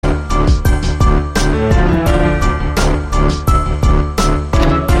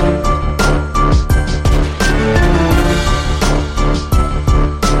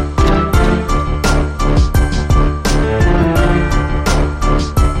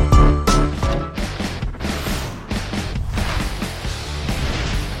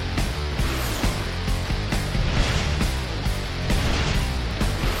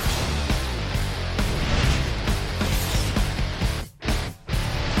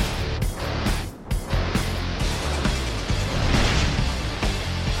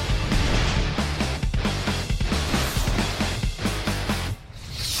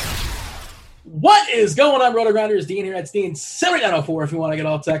is going on, Roto-Grinders? Dean here at Dean 7904 if you want to get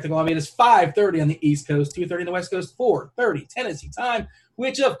all technical. I mean, it's 5:30 on the East Coast, 2:30 on the West Coast, 4:30 Tennessee time,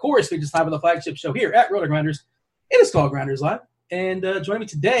 which, of course, we just have on the flagship show here at Roto-Grinders. It is called Grinders Live. And joining me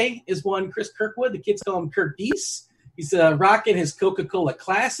today is one Chris Kirkwood. The kids call him Kirk Deese. He's rocking his Coca-Cola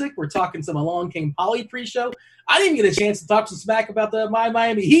Classic. We're talking some Along Came Polly pre-show. I didn't get a chance to talk some smack about the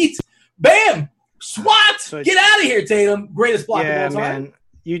Miami Heat. Bam! SWAT! Get out of here, Tatum. Greatest block of all time. Man.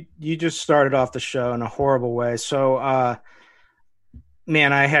 You just started off the show in a horrible way. So, I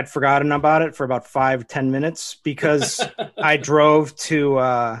had forgotten about it for about 5-10 minutes because I drove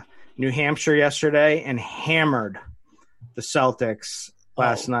to New Hampshire yesterday and hammered the Celtics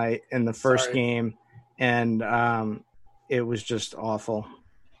last night in the first game, and it was just awful.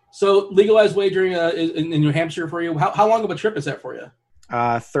 So, legalized wagering in New Hampshire for you. How long of a trip is that for you?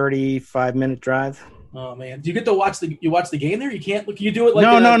 35-minute drive. Oh man, do you get to watch the game there? You can't. Can you do it like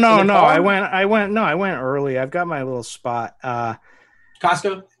no. I went early. I've got my little spot.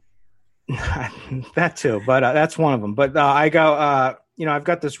 Costco. That too, but that's one of them. But I go. I've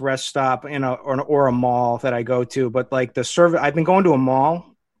got this rest stop or a mall that I go to. But like the service, I've been going to a mall.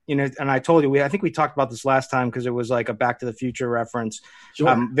 And I told you, I think we talked about this last time because it was like a Back to the Future reference. Sure.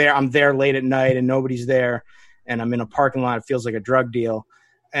 I'm there late at night and nobody's there, and I'm in a parking lot. It feels like a drug deal.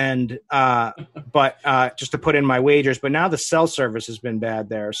 And but just to put in my wagers, but now the cell service has been bad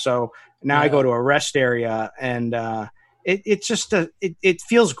there, so now I go to a rest area, and it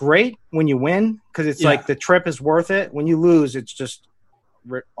feels great when you win because it's like the trip is worth it. When you lose, it's just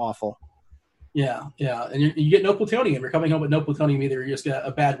awful. Yeah, and you get no plutonium. You're coming home with no plutonium either. You just get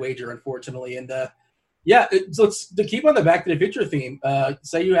a bad wager, unfortunately. And so let's to keep on the Back to the Future theme.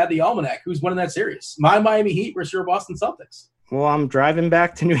 Say you had the almanac. Who's winning that series? My Miami Heat versus your Boston Celtics. Well, I'm driving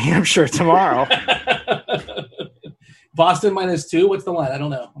back to New Hampshire tomorrow. Boston -2. What's the line? I don't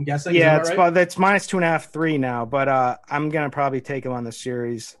know. I'm guessing. Yeah, it's -2.5, 3 now. But I'm gonna probably take him on the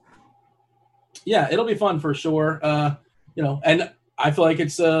series. Yeah, it'll be fun for sure. And I feel like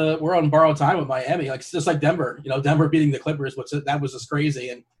it's we're on borrowed time with Miami. Like it's just like Denver. Denver beating the Clippers, that was just crazy.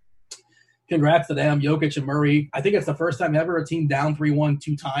 And congrats to them, Jokic and Murray. I think it's the first time ever a team down 3-1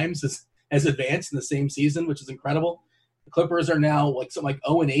 two times has advanced in the same season, which is incredible. The Clippers are now like something like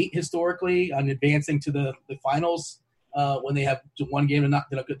 0-8 historically on advancing to the finals when they have one game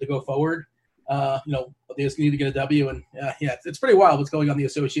to go forward. They just need to get a W, and it's pretty wild what's going on in the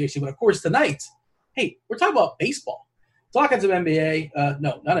association. But of course tonight, hey, we're talking about baseball, talking some NBA.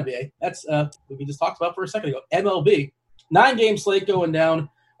 No, not NBA. That's what we just talked about for a second ago. MLB 9-game slate going down.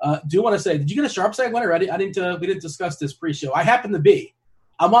 Do want to say, did you get a sharp side winner? We didn't discuss this pre-show. I happen to be.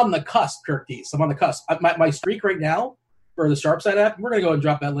 I'm on the cusp, Kirk Deese. I'm on the cusp. My streak right now. For the Sharpside app, we're going to go and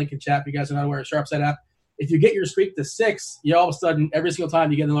drop that link in chat if you guys are not aware of Sharpside app. If you get your streak to 6, you all of a sudden, every single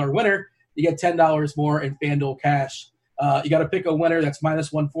time you get another winner, you get $10 more in FanDuel cash. You got to pick a winner that's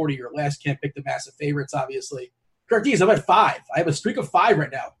 -140 or less. Can't pick the massive favorites, obviously. Kirk Deese, I'm at 5. I have a streak of 5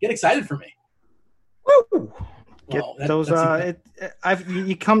 right now. Get excited for me. Woo! You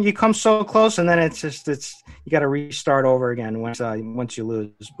come so close, and then it's you got to restart over again once you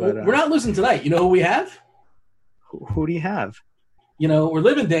lose. But we're not losing tonight. You know who we have? Who do you have? We're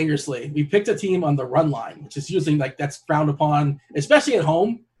living dangerously. We picked a team on the run line, which is usually that's frowned upon, especially at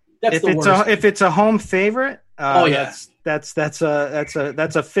home. That's the worst. If it's a home favorite, yes, that's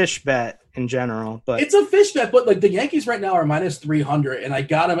a fish bet in general. But it's a fish bet. But like the Yankees right now are -300, and I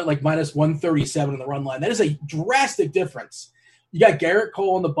got them at like -137 on the run line. That is a drastic difference. You got Garrett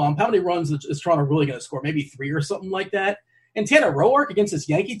Cole on the bump. How many runs is Toronto really going to score? Maybe 3 or something like that. And Tanner Roark against this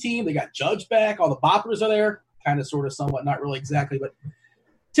Yankee team. They got Judge back. All the boppers are there. Kind of, sort of, somewhat, not really exactly, but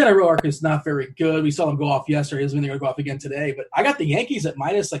Tanner Roark is not very good. We saw him go off yesterday. Doesn't mean they're going to go off again today. But I got the Yankees at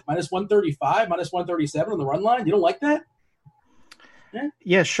 -135, -137 on the run line. You don't like that?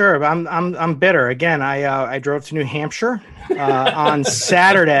 Yeah, sure. I'm bitter. Again, I drove to New Hampshire on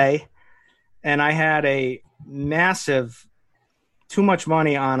Saturday, and I had a massive, too much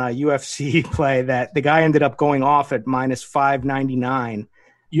money on a UFC play that the guy ended up going off at -599.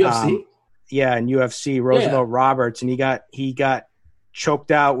 UFC. Yeah, in UFC, Roosevelt Roberts, and he got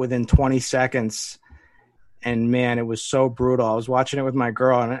choked out within 20 seconds. And man, it was so brutal. I was watching it with my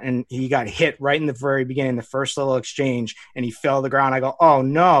girl, and he got hit right in the very beginning, the first little exchange, and he fell to the ground. I go, "Oh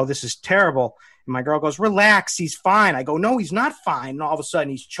no, this is terrible." And my girl goes, "Relax, he's fine." I go, "No, he's not fine." And all of a sudden,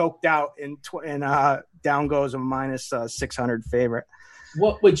 he's choked out, and down goes a -600 favorite.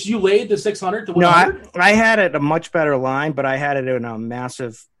 What? Which you laid the 600 to 100? No, I had it a much better line, but I had it in a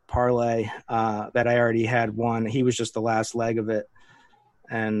massive parlay that I already had won. He was just the last leg of it,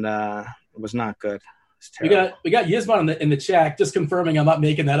 and it was not good. We got Yisman in the chat just confirming I'm not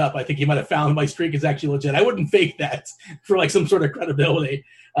making that up. I think he might have found my streak is actually legit. I wouldn't fake that for like some sort of credibility.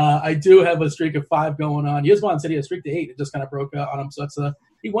 I do have a streak of 5 going on. Yisman said he had a streak to 8. It just kind of broke out on him. So that's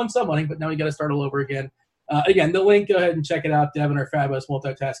he won some money, but now you got to start all over again. Again, the link, go ahead and check it out. Devin, our fabulous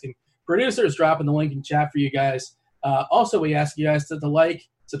multitasking producer, is dropping the link in chat for you guys. Also, we ask you guys to like,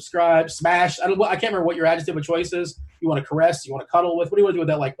 subscribe, smash. I can't remember what your adjective of choice is. You want to caress? You want to cuddle with? What do you want to do with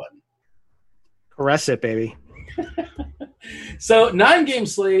that like button? Caress it, baby. So 9-game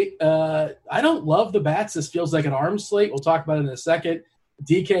slate. I don't love the bats. This feels like an arms slate. We'll talk about it in a second.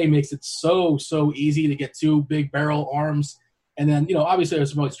 DK makes it so easy to get 2 big barrel arms. And then, obviously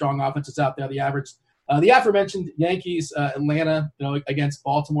there's some really strong offenses out there. The aforementioned Yankees, Atlanta, against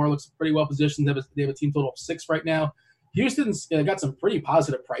Baltimore looks pretty well positioned. They have a team total of 6 right now. Houston's got some pretty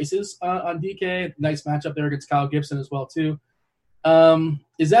positive prices on DK. Nice matchup there against Kyle Gibson as well, too.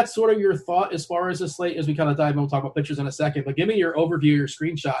 Is that sort of your thought as far as the slate as we kind of dive in? We'll talk about pictures in a second, but give me your overview, your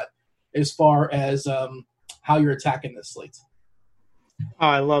screenshot as far as how you're attacking this slate. Oh,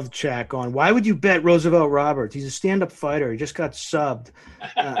 I love chat going, why would you bet Roosevelt Roberts? He's a stand-up fighter. He just got subbed.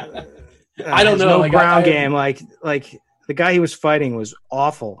 I don't know. No ground game. Like the guy he was fighting was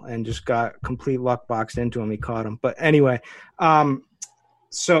awful and just got complete luck boxed into him. He caught him. But anyway, the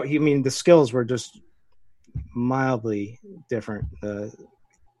skills were just mildly different, the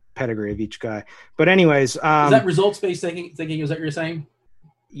pedigree of each guy. But anyways, is that results-based thinking? Is that what you're saying?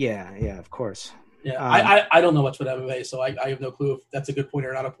 Yeah, of course. Yeah, I don't know much about MMA, so I have no clue if that's a good point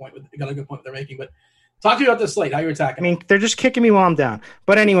or not a point. Got a good point they're making, but talk to me about this slate. How you're attacking? I mean, they're just kicking me while I'm down.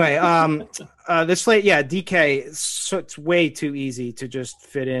 But anyway, this slate, DK. So it's way too easy to just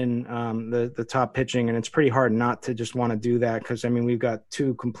fit in the top pitching, and it's pretty hard not to just want to do that because we've got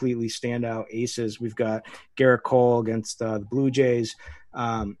 2 completely standout aces. We've got Garrett Cole against the Blue Jays,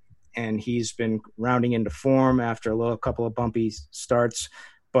 and he's been rounding into form after a couple of bumpy starts.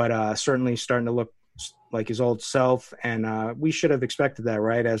 But certainly starting to look like his old self. And we should have expected that,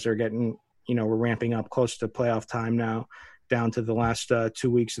 right? As they're getting, we're ramping up close to playoff time now, down to the last 2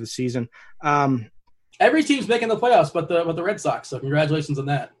 weeks of the season. Every team's making the playoffs, but the Red Sox. So congratulations on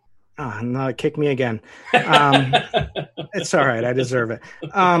that. Oh, no, kick me again. It's all right. I deserve it.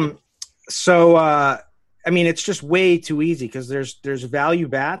 It's just way too easy because there's value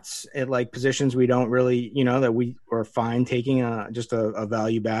bats at like positions we don't really, that we are fine taking just a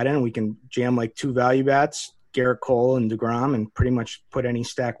value bat in. We can jam like 2 value bats, Garrett Cole and DeGrom, and pretty much put any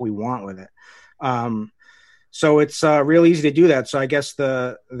stack we want with it. So it's real easy to do that. So I guess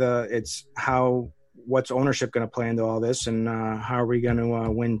it's what's ownership going to play into all this, and how are we going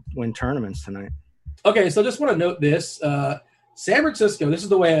to win tournaments tonight? Okay, so just want to note this. San Francisco, this is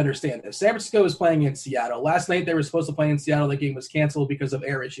the way I understand this. San Francisco is playing in Seattle. Last night they were supposed to play in Seattle. The game was canceled because of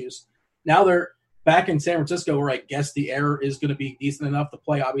air issues. Now they're back in San Francisco where I guess the air is going to be decent enough to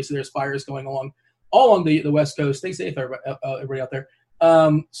play. Obviously, there's fires going all along the West Coast. Stay safe, everybody out there.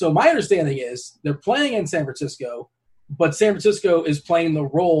 So my understanding is they're playing in San Francisco, but San Francisco is playing the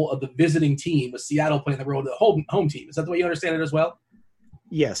role of the visiting team, with Seattle playing the role of the home team. Is that the way you understand it as well?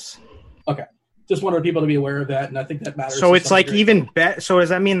 Yes. Okay. Just wanted people to be aware of that, and I think that matters. So it's like degree. Even better. So does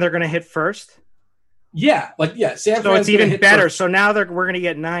that mean they're going to hit first? Yeah, San Fran. So it's even better. First. So now we're going to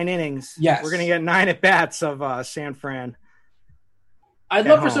get 9 innings. Yes, we're going to get 9 at bats of San Fran. I'd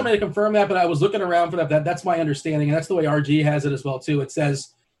love for somebody to confirm that, but I was looking around for that. That's my understanding, and that's the way RG has it as well too. It says,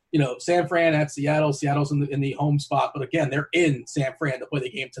 San Fran at Seattle. Seattle's in the home spot, but again, they're in San Fran to play the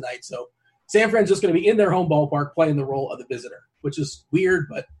game tonight. So San Fran's just going to be in their home ballpark playing the role of the visitor, which is weird,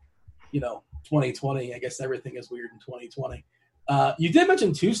 but 2020. I guess everything is weird in 2020. You did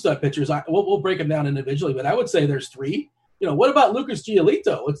mention 2 stud pitchers. We'll break them down individually, but I would say there's 3. What about Lucas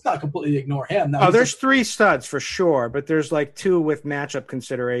Giolito? Let's not completely ignore him. Now, there's 3 studs for sure, but there's like 2 with matchup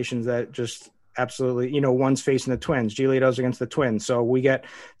considerations that just absolutely, one's facing the Twins. Giolito's against the Twins. So we get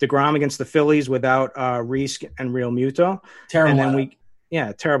DeGrom against the Phillies without Reese and Real Muto. Terrible. And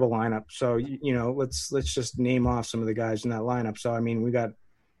then terrible lineup. So, let's just name off some of the guys in that lineup. So, we got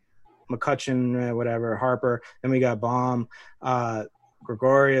McCutchen, Harper. Then we got Baum,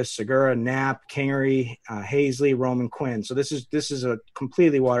 Gregorius, Segura, Knapp, Kingery, Hazley, Roman Quinn. So this is a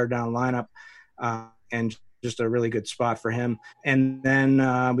completely watered down lineup, and just a really good spot for him. And then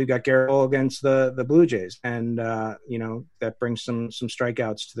we've got Garrett Cole against the Blue Jays, and that brings some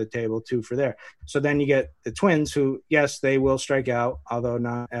strikeouts to the table too for there. So then you get the Twins, who yes, they will strike out, although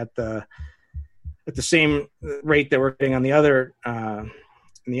not at the same rate that we're getting on the other.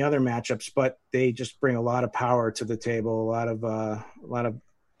 In the other matchups, but they just bring a lot of power to the table, a lot of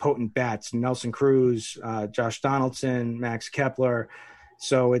potent bats. Nelson Cruz, Josh Donaldson, Max Kepler.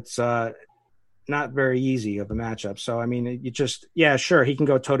 So it's not not very easy of a matchup. So, I mean, you just, yeah, sure, he can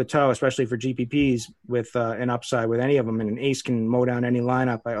go toe-to-toe, especially for GPPs with an upside with any of them. And an ace can mow down any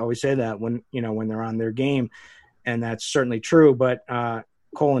lineup. I always say that when they're on their game. And that's certainly true. But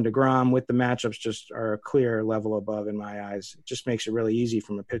Cole and DeGrom with the matchups just are a clear level above in my eyes. It just makes it really easy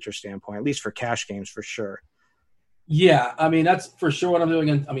from a pitcher standpoint, at least for cash games for sure. Yeah, I mean, that's for sure what I'm doing.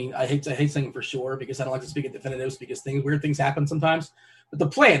 And I mean, I hate saying for sure because I don't like to speak in definitives because weird things happen sometimes. But the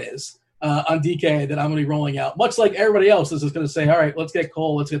plan is on DK that I'm going to be rolling out, much like everybody else is just going to say, all right, let's get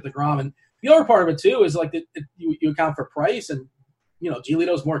Cole, let's get DeGrom. And the other part of it, too, is like you account for price. And,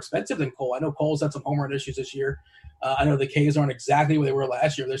 Giolito's more expensive than Cole. I know Cole's had some home run issues this year. I know the Ks aren't exactly where they were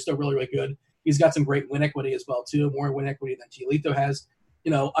last year. They're still really, really good. He's got some great win equity as well, too, more win equity than Giolito has.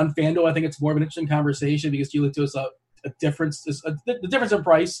 On FanDuel, I think it's more of an interesting conversation because Giolito is a difference. The difference in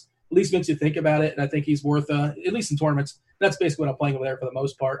price at least makes you think about it, and I think he's worth at least in tournaments. That's basically what I'm playing over there for the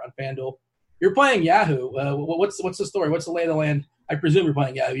most part on FanDuel. You're playing Yahoo. What's the story? What's the lay of the land? I presume you're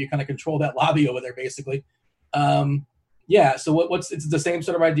playing Yahoo. You kind of control that lobby over there, basically. Yeah. So it's the same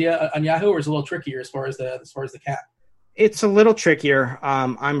sort of idea on Yahoo, or is it a little trickier as far as the cap? It's a little trickier.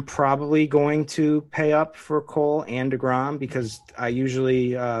 I'm probably going to pay up for Cole and DeGrom because I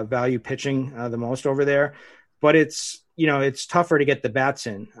usually value pitching the most over there. But it's tougher to get the bats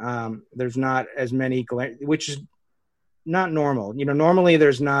in. There's not as many, which is not normal. Normally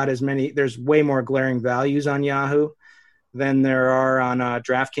there's not as many. There's way more glaring values on Yahoo than there are on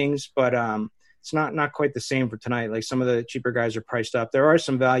DraftKings. But it's not quite the same for tonight. Like some of the cheaper guys are priced up. There are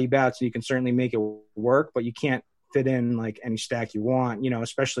some value bats, and you can certainly make it work, but you can't fit in like any stack you want.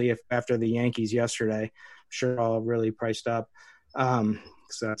 Especially if after the Yankees yesterday, I'm sure all really priced up. So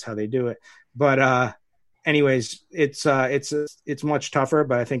that's how they do it. But anyways, it's much tougher,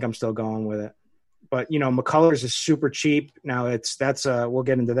 but I think I'm still going with it. But McCullers is super cheap now. We'll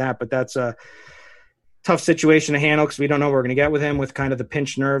get into that, but that's a tough situation to handle because we don't know what we're going to get with him with kind of the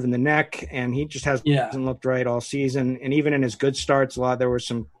pinched nerve in the neck, and he just hasn't looked right all season. And even in his good starts, there were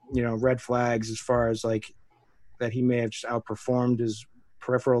some red flags as far as like that he may have just outperformed his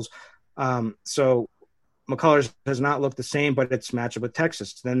peripherals. So McCullers has not looked the same, but it's matchup with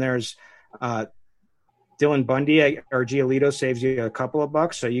Texas. Then there's Dylan Bundy or Giolito saves you a couple of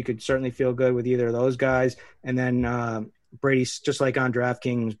bucks, so you could certainly feel good with either of those guys. And then Brady's just like on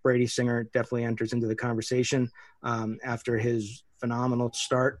DraftKings, Brady Singer definitely enters into the conversation after his phenomenal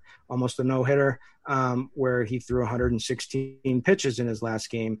start, almost a no-hitter, where he threw 116 pitches in his last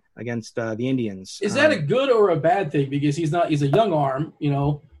game against the Indians. Is that a good or a bad thing? Because he's a young arm,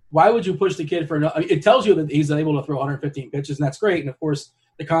 Why would you push the kid for it tells you that he's able to throw 115 pitches, and that's great. And, of course,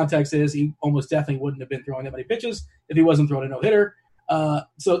 the context is he almost definitely wouldn't have been throwing that many pitches if he wasn't throwing a no-hitter.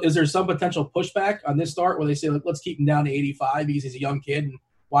 So is there some potential pushback on this start where they say, let's keep him down to 85 because he's a young kid, and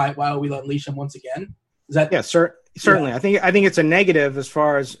why will we unleash him once again? Is that certainly. Yeah. I think it's a negative as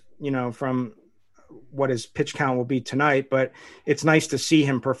far as, from what his pitch count will be tonight, but it's nice to see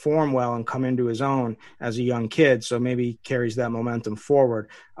him perform well and come into his own as a young kid. So maybe he carries that momentum forward.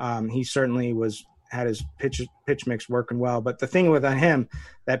 He certainly had his pitch mix working well, but the thing with him,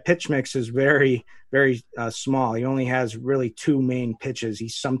 that pitch mix is very, very small. He only has really two main pitches. He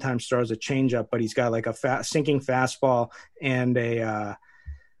sometimes throws a changeup, but he's got like a sinking fastball and a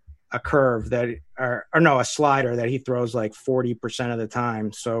curve a slider that he throws like 40% of the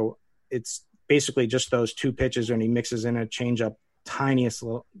time. So it's basically just those two pitches, and he mixes in a changeup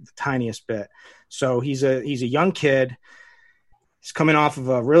the tiniest bit. So he's a young kid. He's coming off of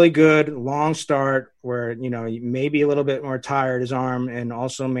a really good long start where, he may be a little bit more tired, his arm, and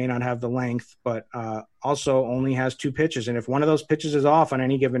also may not have the length, but also only has two pitches. And if one of those pitches is off on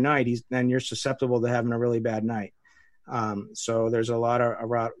any given night, then you're susceptible to having a really bad night. So there's a lot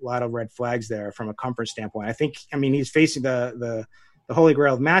of red flags there from a comfort standpoint. He's facing the holy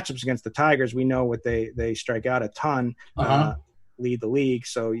grail of matchups against the Tigers. We know what they strike out a ton, lead the league.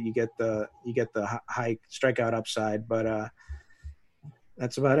 So you get the high strikeout upside, but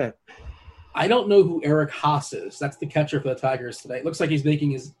that's about it. I don't know who Eric Haas is. That's the catcher for the Tigers today. It looks like he's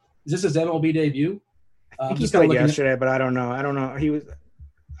making is this his MLB debut? I think he played yesterday, but I don't know. I don't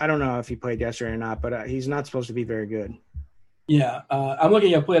know if he played yesterday or not, but he's not supposed to be very good. Yeah. I'm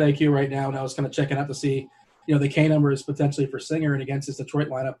looking at Plate IQ right now, and I was kind of checking out to see, the K numbers potentially for Singer and against his Detroit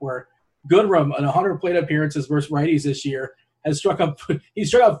lineup, where Goodrum, in 100 plate appearances versus righties this year, he's struck out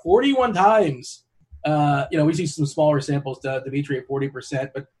 41 times. We see some smaller samples to Dimitri at 40%,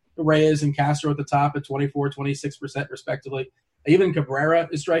 but Reyes and Castro at the top at 24, 26% respectively. Even Cabrera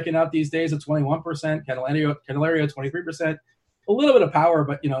is striking out these days at 21%, Candelario at 23%. A little bit of power,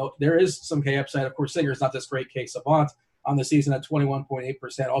 but, there is some K upside. Of course, Singer's not this great K savant on the season at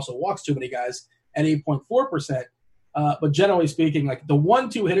 21.8%. Also walks too many guys at 8.4%. But generally speaking, like the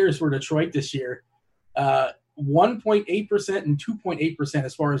 1-2 hitters for Detroit this year, 1.8% and 2.8%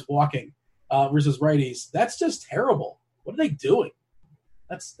 as far as walking versus righties. That's just terrible. What are they doing?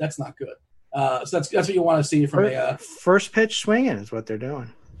 That's not good. So that's what you want to see from a first pitch swinging is what they're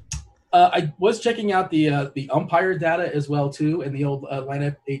doing. I was checking out the umpire data as well too in the old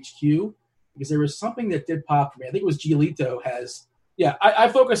lineup HQ because there was something that did pop for me. I think it was Giolito has. Yeah, I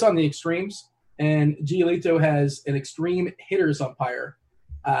focus on the extremes, and Giolito has an extreme hitters umpire,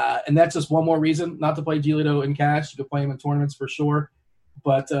 and that's just one more reason not to play Giolito in cash. You could play him in tournaments for sure,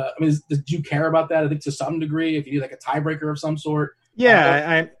 but I mean, do you care about that? I think to some degree, if you do like a tiebreaker of some sort.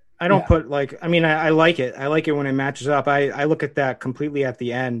 Yeah, I don't put like, I mean, I like it. I like it when it matches up. I look at that completely at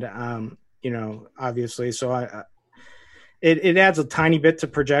the end, obviously. So it adds a tiny bit to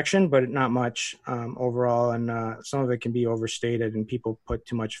projection, but not much overall. And some of it can be overstated and people put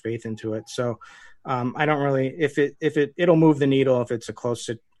too much faith into it. So I don't really, it'll move the needle. If it's a close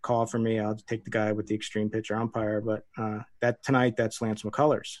call for me, I'll take the guy with the extreme pitcher umpire, but that tonight, that's Lance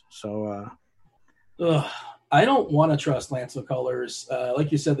McCullers. So, I don't want to trust Lance McCullers.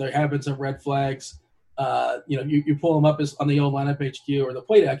 Like you said, there have been some red flags. You pull him up as on the old lineup HQ or the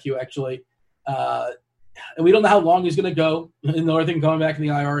plate IQ actually, and we don't know how long he's going to go. Another thing coming back in the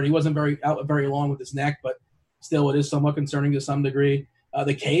IR, and he wasn't very long with his neck, but still, it is somewhat concerning to some degree.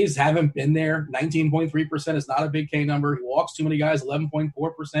 The Ks haven't been there. 19.3% is not a big K number. He walks too many guys.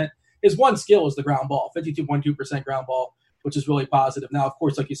 11.4%. His one skill is the ground ball. 52.2% ground ball, which is really positive. Now, of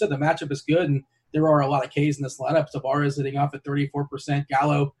course, like you said, the matchup is good, and there are a lot of Ks in this lineup. Tavares hitting off at 34%.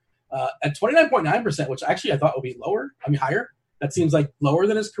 Gallo at 29.9%, which actually I thought would be higher. That seems like lower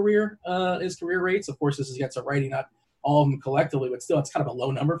than his career rates. Of course, this is against a righty, not all of them collectively, but still, it's kind of a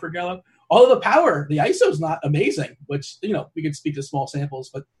low number for Gallo. Although the power, the ISO is not amazing, which, we could speak to small samples,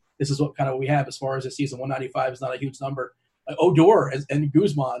 but this is what we have as far as this season. 195 is not a huge number. Odor and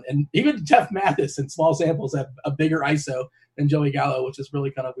Guzman and even Jeff Mathis in small samples have a bigger ISO than Joey Gallo, which is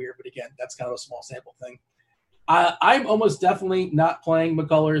really kind of weird. But again, that's kind of a small sample thing. I'm almost definitely not playing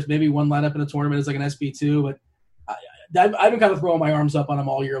McCullers. Maybe one lineup in a tournament is like an SP2, but I've been kind of throwing my arms up on him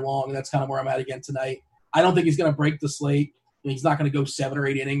all year long, and that's kind of where I'm at again tonight. I don't think he's going to break the slate. He's not going to go 7 or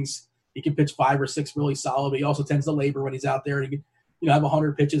 8 innings. He can pitch 5 or 6 really solid, but he also tends to labor when he's out there. And he can, have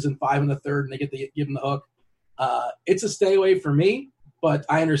 100 pitches and 5 in the third, and they give him the hook. It's a stay away for me, but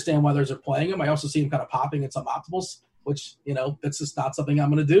I understand why others are playing him. I also see him kind of popping in some optimals, which, that's just not something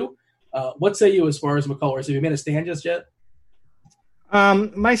I'm going to do. What say you as far as McCullers? Have you made a stand just yet?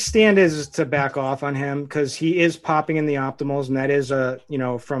 My stand is to back off on him because he is popping in the optimals, and that is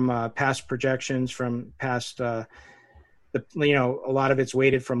from past projections, from past a lot of it's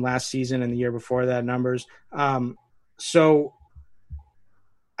weighted from last season and the year before that numbers. So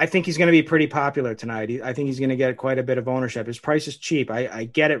I think he's going to be pretty popular tonight. I think he's going to get quite a bit of ownership. His price is cheap. I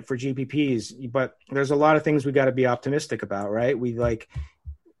get it for GPPs, but there's a lot of things we got to be optimistic about, right?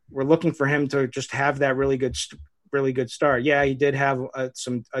 We're looking for him to just have that really good start. Yeah, he did have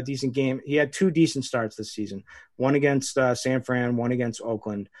a decent game. He had 2 decent starts this season. One against San Fran, one against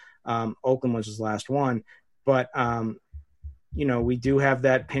Oakland. Oakland was his last one, but we do have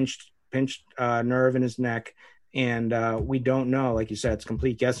that pinched nerve in his neck. And we don't know, like you said, it's a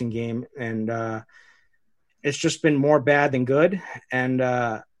complete guessing game. And it's just been more bad than good. And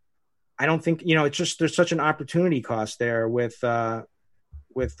I don't think, it's just there's such an opportunity cost there with Cole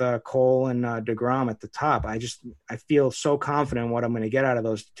and DeGrom at the top. I feel so confident in what I'm going to get out of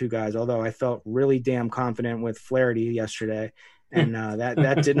those 2 guys, although I felt really damn confident with Flaherty yesterday. And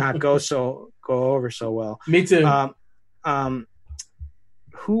that did not go over so well. Me too.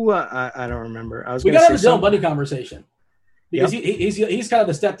 Who I don't remember. We got to have a Dylan Bundy conversation because he's kind of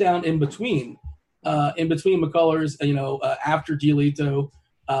the step down in between McCullers. After Giolito,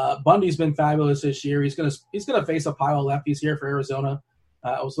 Bundy's been fabulous this year. He's gonna face a pile of lefties here for Arizona.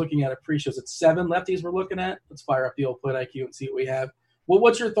 I was looking at it pre-shows. It's 7 lefties we're looking at. Let's fire up the old plate IQ and see what we have. Well,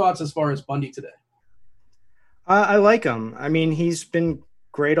 what's your thoughts as far as Bundy today? I like him. I mean, he's been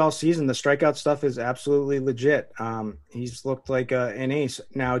great all season. The strikeout stuff is absolutely legit. He's looked like an ace.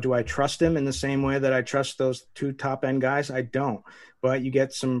 Now, do I trust him in the same way that I trust those 2 top end guys? I don't, but you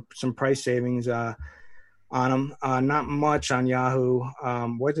get some price savings on him. Not much on Yahoo.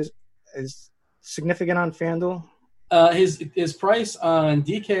 What is significant on FanDuel? His price on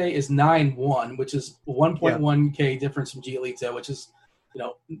DK is 9.1, which is 1.1K difference from Giolito, which is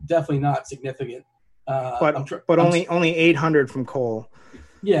definitely not significant. But only 800 from Cole.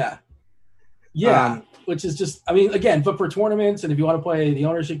 Yeah. Which is just, again, but for tournaments and if you want to play the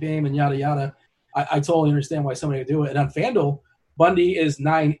ownership game and yada yada, I totally understand why somebody would do it. And on FanDuel, Bundy is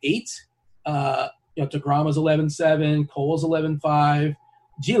 9.8, DeGrom is 11.7, Cole is 11.5,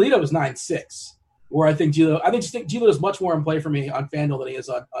 Giolito is 9.6. Where I think Giolito is much more in play for me on FanDuel than he is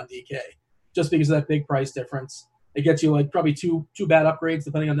on DK, just because of that big price difference. It gets you like probably two bad upgrades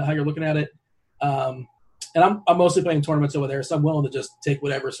depending on how you're looking at it. And I'm mostly playing tournaments over there, so I'm willing to just take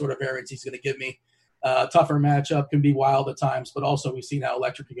whatever sort of variance he's going to give me. Tougher matchup, can be wild at times, but also we've seen how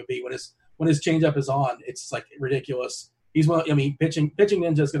electric he can be when his changeup is on. It's like ridiculous. Pitching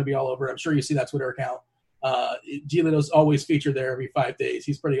ninja is going to be all over. I'm sure you see that Twitter account. Giolito's always featured there every 5 days.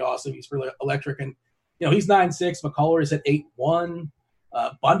 He's pretty awesome. He's really electric, and he's 9.6. McCullers is at 8.1.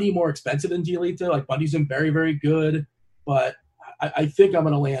 Bundy more expensive than Giolito. Like Bundy's been very, very good, but I think I'm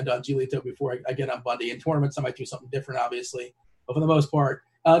going to land on Giolito before I get on Bundy. In tournaments, I might do something different, obviously, but for the most part,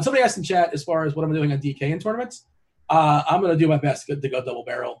 somebody asked in chat as far as what I'm doing on DK in tournaments. I'm going to do my best to go double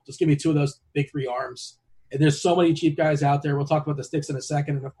barrel. Just give me 2 of those big 3 arms. And there's so many cheap guys out there. We'll talk about the sticks in a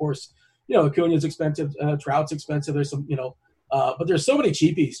second, and of course, Acuna's expensive, Trout's expensive. There's some, but there's so many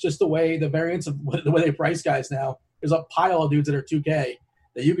cheapies. Just the variance of the way they price guys now. There's a pile of dudes that are 2K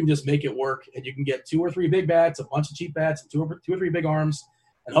that you can just make it work, and you can get 2 or 3 big bats, a bunch of cheap bats, and 2 or 3 big arms,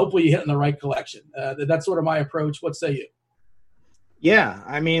 and hopefully you hit in the right collection. That's sort of my approach. What say you? Yeah,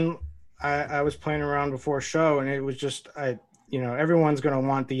 I mean, I was playing around before show, and it was just everyone's going to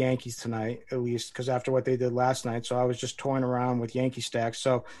want the Yankees tonight, at least, because after what they did last night. So I was just toying around with Yankee stacks.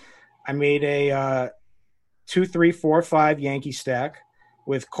 So I made a 2, 3, 4, 5 Yankee stack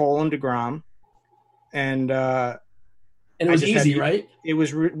with Cole and DeGrom, and it was easy, right? It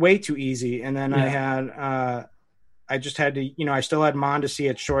was way too easy. And then I just had to, I still had Mondesi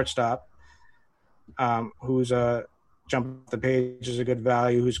at shortstop, who's jump the page is a good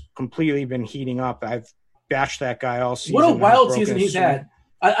value, who's completely been heating up. I've bashed that guy all season. What a wild season he's had.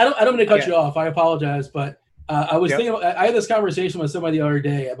 I don't mean to cut you off. I apologize, but I was thinking. I had this conversation with somebody the other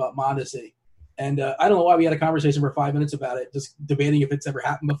day about Mondesi, and I don't know why we had a conversation for 5 minutes about it, just debating if it's ever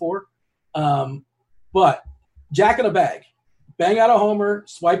happened before. But jack in a bag, bang out a homer,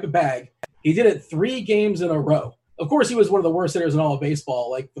 swipe a bag. He did it 3 games in a row. Of course, he was one of the worst hitters in all of baseball,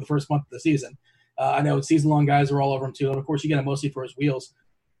 like for the first month of the season. I know season-long guys are all over him too, and of course, you get him mostly for his wheels.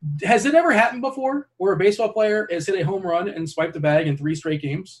 Has it ever happened before where a baseball player has hit a home run and swiped the bag in 3 straight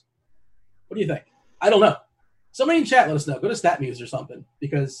games? What do you think? I don't know. Somebody in chat let us know. Go to StatMuse or something,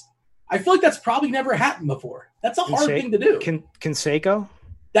 because I feel like that's probably never happened before. That's a hard thing to do. Canseco?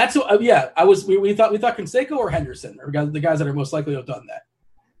 That's what. We thought Canseco or Henderson are the guys that are most likely to have done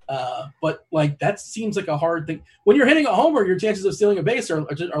that. But like that seems like a hard thing. When you're hitting a homer, your chances of stealing a base are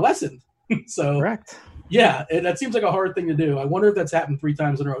lessened. So correct. Yeah, that seems like a hard thing to do. I wonder if that's happened 3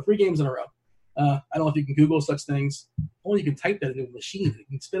 times in a row, 3 games in a row. I don't know if you can Google such things. Only you can type that into a machine. It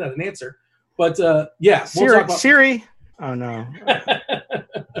can spit out an answer. But, yeah. Siri. Oh, no.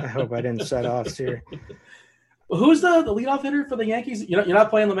 I hope I didn't set off Siri. Well, who's the leadoff hitter for the Yankees? You're not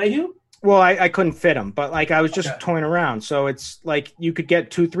playing LeMahieu? Well, I couldn't fit him, but like I was just toying around. So it's like you could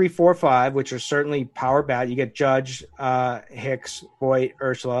get 2, 3, 4, 5, which are certainly power bat. You get Judge, Hicks, Voit,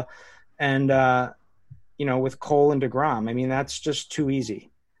 Ursula, and with Cole and DeGrom. I mean, that's just too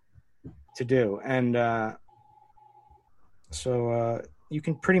easy to do. And so you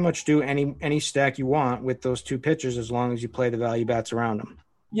can pretty much do any stack you want with those 2 pitchers as long as you play the value bats around them.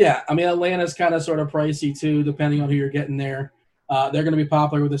 Yeah, I mean, Atlanta's kind of sort of pricey too, depending on who you're getting there. They're going to be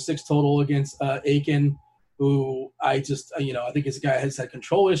popular with a 6 total against Aiken, who I think this guy has had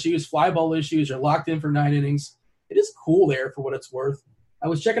control issues, fly ball issues, are locked in for 9 innings. It is cool there for what it's worth. I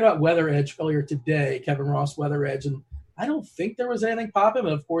was checking out Weather Edge earlier today, Kevin Ross Weather Edge, and I don't think there was anything popping.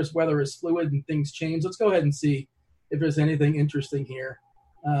 But of course, weather is fluid and things change. Let's go ahead and see if there's anything interesting here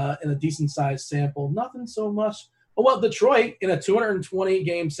in a decent-sized sample. Nothing so much. Oh, well, Detroit, in a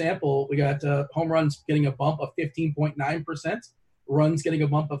 220-game sample, we got home runs getting a bump of 15.9%, runs getting a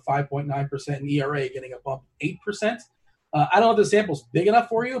bump of 5.9%, and ERA getting a bump of 8%. I don't know if the sample's big enough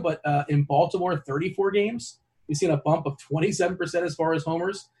for you, but in Baltimore, 34 games, we've seen a bump of 27% as far as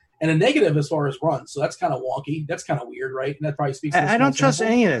homers and a negative as far as runs. So that's kind of wonky. That's kind of weird, right? And that probably speaks to I don't trust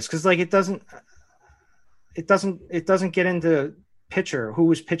any of this because, like, it doesn't get into pitcher, who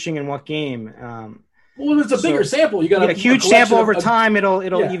was pitching in what game. Well, it's a bigger sample. You got a huge sample over time. It'll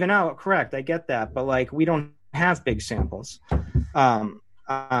even out. Correct. I get that. But like, we don't have big samples on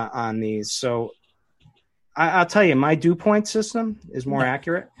these. So I'll tell you, my dew point system is more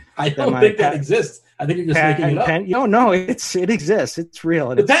accurate. I don't think that exists. I think you're just making it up. No, it exists. It's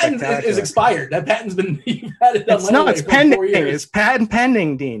real. The patent is expired. That patent's been you've had it done. It's pending. 4 years. It's patent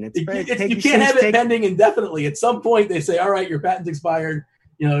pending, Dean. You can't have it pending indefinitely. At some point, they say, "All right, your patent's expired.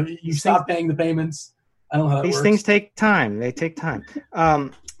 You stop paying the payments." I don't know how that These works. things take time. They take time. I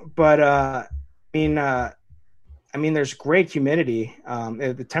mean, there's great humidity.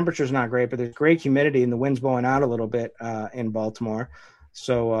 The temperature's not great, but there's great humidity, and the wind's blowing out a little bit in Baltimore.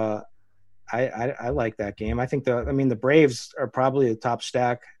 So I like that game. I think the Braves are probably the top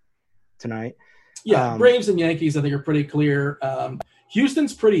stack tonight. Yeah, Braves and Yankees, I think, are pretty clear.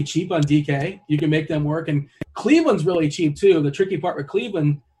 Houston's pretty cheap on DK. You can make them work. And Cleveland's really cheap, too. The tricky part with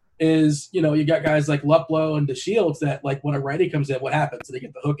Cleveland is, you got guys like Luplow and DeShields that, like, when a righty comes in, what happens? Do they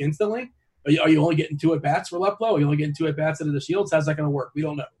get the hook instantly? Are you only getting 2 at-bats for Luplow? Are you only getting 2 at-bats into DeShields? How's that going to work? We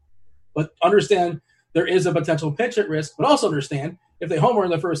don't know. But understand there is a potential pitch at risk, but also understand if they homer in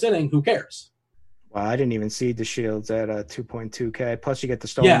the first inning, who cares? Well, I didn't even see DeShields at 2.2K. Plus, you get the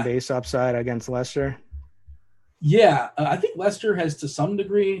stolen base upside against Leicester. Yeah, I think Leicester has to some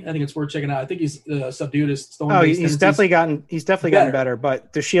degree. I think it's worth checking out. I think he's subdued his stolen base. He's definitely gotten better.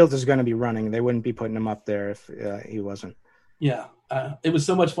 But DeShields is going to be running. They wouldn't be putting him up there if he wasn't. Yeah, it was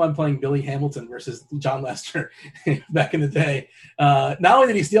so much fun playing Billy Hamilton versus John Lester back in the day. Not only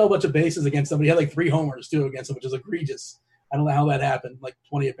did he steal a bunch of bases against somebody, he had like 3 homers too against him, which is egregious. I don't know how that happened, like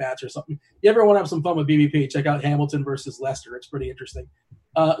 20 at-bats or something. You ever want to have some fun with BBP, check out Hamilton versus Lester. It's pretty interesting.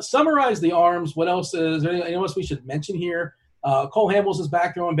 Summarize the arms. What else is there? Anything else we should mention here? Cole Hamels is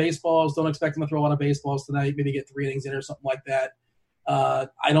back throwing baseballs. Don't expect him to throw a lot of baseballs tonight. Maybe get 3 innings in or something like that. I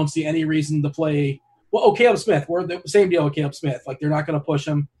don't see any reason to play. Well, Caleb Smith. We're the same deal with Caleb Smith. Like, they're not going to push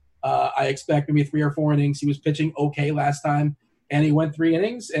him. I expect maybe 3 or 4 innings. He was pitching okay last time, and he went 3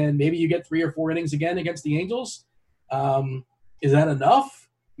 innings. And maybe you get 3 or 4 innings again against the Angels. Is that enough?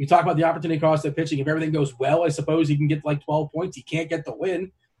 You talk about the opportunity cost of pitching. If everything goes well, I suppose he can get like 12 points. He can't get the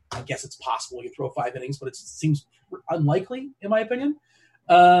win. I guess it's possible you throw 5 innings, but it seems unlikely in my opinion.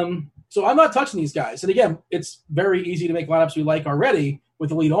 So I'm not touching these guys. And again, it's very easy to make lineups we like already with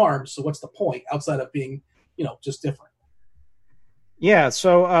the lead arms. So what's the point outside of being, just different? Yeah.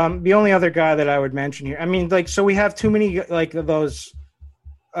 So the only other guy that I would mention here, I mean, like, so we have too many like those.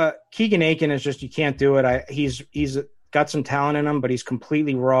 Keegan Aiken is just, you can't do it. He's got some talent in him, but he's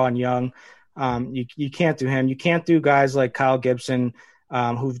completely raw and young. You can't do him. You can't do guys like Kyle Gibson,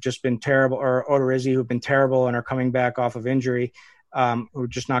 who've just been terrible, or Odorizzi, who've been terrible and are coming back off of injury, who are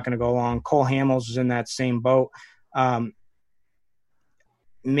just not going to go along. Cole Hamels is in that same boat. I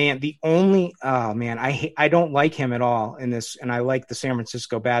don't like him at all in this, and I like the San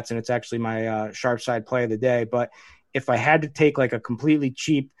Francisco bats, and it's actually my sharp side play of the day. But if I had to take like a completely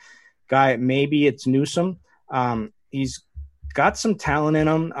cheap guy, maybe it's Newsom. He's got some talent in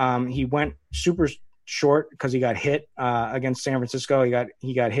him. He went super short because he got hit against San Francisco.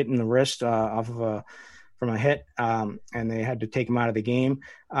 He got hit in the wrist from a hit, and they had to take him out of the game.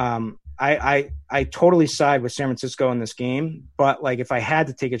 I totally side with San Francisco in this game, but like if I had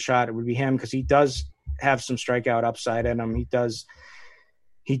to take a shot, it would be him because he does have some strikeout upside in him.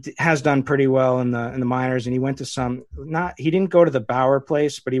 He has done pretty well in the minors, and he went to he didn't go to the Bauer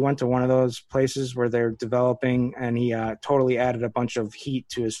place, but he went to one of those places where they're developing, and he totally added a bunch of heat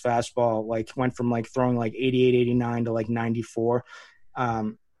to his fastball, like went from like throwing like 88, 89 to like 94.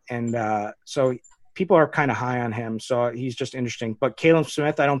 So people are kind of high on him. So he's just interesting, but Caleb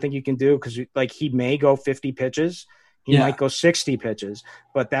Smith, I don't think you can do because like he may go 50 pitches. He might go 60 pitches,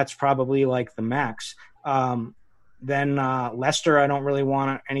 but that's probably like the max. Then Leicester, I don't really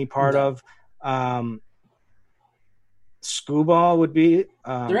want any part of. Scooball would be.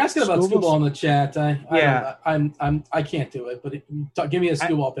 They're asking about Scooball in the chat. I can't do it, but give me a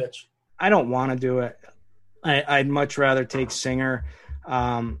Scooball pitch. I don't want to do it. I'd much rather take Singer.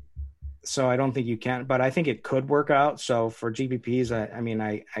 So I don't think you can, but I think it could work out. So for GPPs,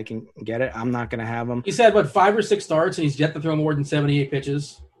 I can get it. I'm not going to have him. He said, 5 or 6 starts, and he's yet to throw more than 78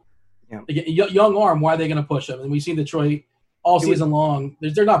 pitches. Yeah. Young arm, why are they going to push him? And we've seen Detroit all season long.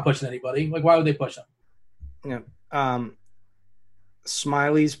 They're not pushing anybody. Like, why would they push him? Yeah.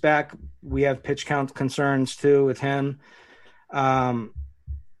 Smiley's back. We have pitch count concerns too with him.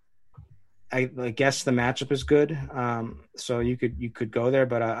 I guess the matchup is good. So you could go there,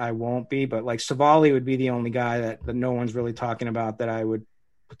 but I won't be. But like Savali would be the only guy that no one's really talking about that I would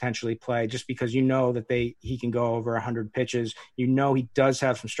potentially play, just because that he can go over 100 pitches. He does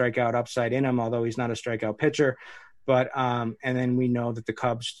have some strikeout upside in him, although he's not a strikeout pitcher. But and then we know that the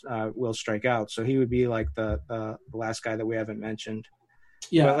Cubs will strike out, so he would be like the last guy that we haven't mentioned.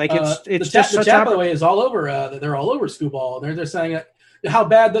 Yeah, but like it's the chat, by the way, is all over. They're all over Scooball. They're saying that how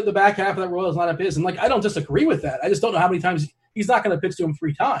bad the back half of that Royals lineup is, and like I don't disagree with that. I just don't know how many times he's not going to pitch to him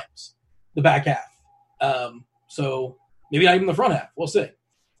 3 times the back half. So maybe not even the front half. We'll see.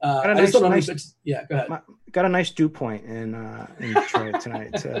 Go ahead. Got a nice dew point in Detroit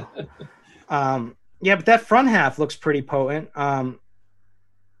tonight. So, Yeah, but that front half looks pretty potent,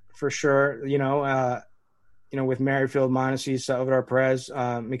 for sure. With Merrifield, Mondesi, Salvador Perez,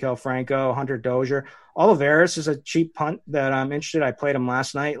 Miguel Franco, Hunter Dozier. Oliveras is a cheap punt that I'm interested. I played him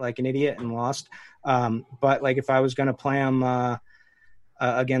last night like an idiot and lost. But like if I was going to play him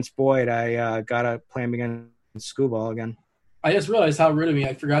against Boyd, I got to play him against Scooball again. I just realized how rude of me.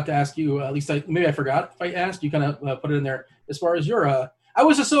 I forgot to ask you, at least maybe I forgot if I asked. You kind of put it in there. As far as your I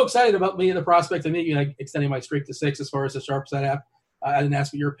was just so excited about me and the prospect of me extending my streak to 6 as far as the sharp side app. I didn't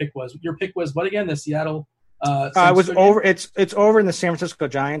ask what your pick was. Your pick was what again? The Seattle it was over. It's over in the San Francisco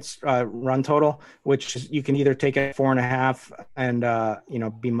Giants run total, which you can either take at 4.5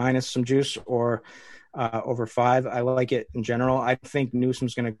 and be minus some juice, or over 5. I like it in general. I think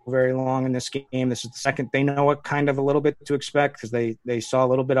Newsom's going to go very long in this game. This is the second. They know what kind of a little bit to expect because they saw a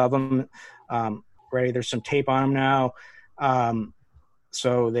little bit of him. Ready. There's some tape on him now.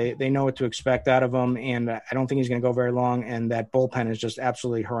 So they know what to expect out of him, and I don't think he's going to go very long, and that bullpen is just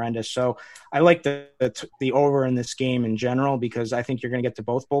absolutely horrendous. So I like the over in this game in general because I think you're going to get to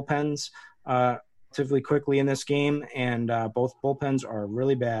both bullpens relatively quickly in this game, and both bullpens are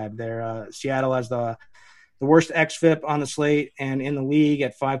really bad. Seattle has the worst xFIP on the slate and in the league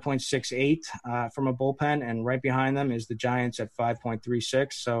at 5.68 from a bullpen, and right behind them is the Giants at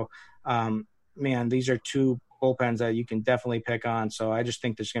 5.36. So, these are two bullpens that you can definitely pick on. So I just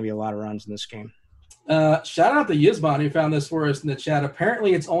think there's going to be a lot of runs in this game. Shout out to Yizban who found this for us in the chat.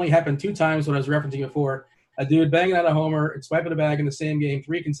 Apparently it's only happened 2 times what I was referencing before. A dude banging out a homer and swiping a bag in the same game,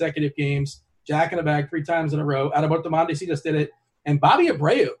 3 consecutive games, jacking a bag 3 times in a row. Adalberto he just did it. And Bobby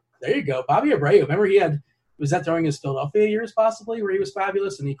Abreu, there you go. Bobby Abreu. Remember was that during his Philadelphia years possibly where he was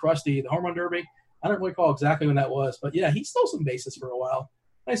fabulous and he crushed the home run derby? I don't recall exactly when that was. But, yeah, he stole some bases for a while.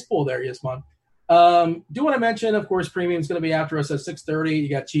 Nice pull there, Yizban. Do want to mention, of course, Premium's going to be after us at 6:30. You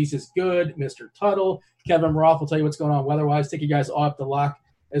got Cheese is Good, Mr. Tuttle. Kevin Roth will tell you what's going on weather-wise. Take you guys all up to lock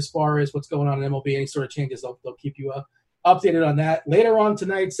as far as what's going on in MLB. Any sort of changes, they'll keep you updated on that. Later on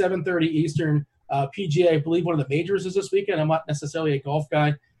tonight, 7:30 Eastern, PGA, I believe one of the majors is this weekend. I'm not necessarily a golf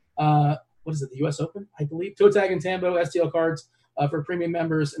guy. What is it, the U.S. Open, I believe? Toe Tag and Tambo, STL cards for Premium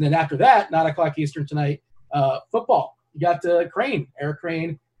members. And then after that, 9 o'clock Eastern tonight, football. You got Eric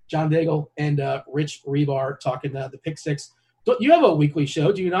Crane, John Daigle, and Rich Rebar talking the Pick Six. You have a weekly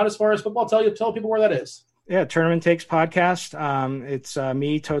show, do you not, as far as football? Tell people where that is. Yeah, Tournament Takes podcast. It's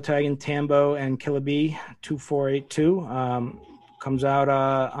me, Toe Tag and Tambo, and Killa B 2482. Comes out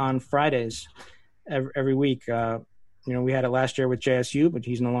on Fridays every week. We had it last year with JSU, but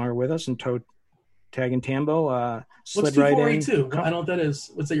he's no longer with us. And Toe Tag and Tambo slid right in. What's 2482? I don't know what that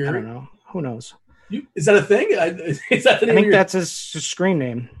is. What's that? I don't know. Who knows? Is that a thing? Is that the name? I think that's his screen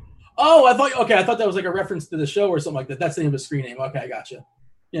name. Oh, I thought that was like a reference to the show or something like that. That's the name of the screen name. Okay, I gotcha.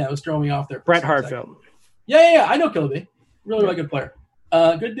 Yeah, it was throwing me off there. Brett Hartfield. Yeah. I know Killa B. Really good player.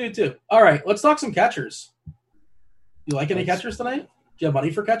 Good dude, too. All right, let's talk some catchers. You like any catchers tonight? Do you have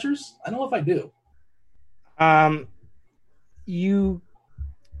money for catchers? I don't know if I do. You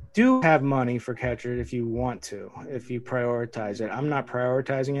do have money for catchers if you want to, if you prioritize it. I'm not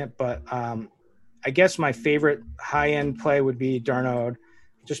prioritizing it, but I guess my favorite high-end play would be Darnold,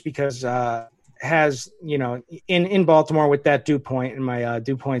 just because has, in Baltimore with that dew point, and my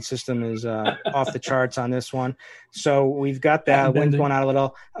dew point system is off the charts on this one. So we've got that. Wind's going out a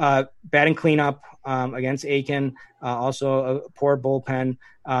little. Batting cleanup against Aiken, also a poor bullpen.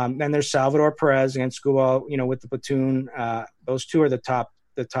 Then there's Salvador Perez against Scuba, with the platoon. Those two are the top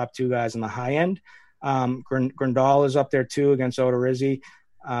 2 guys on the high end. Grindal is up there too against Odorizzi.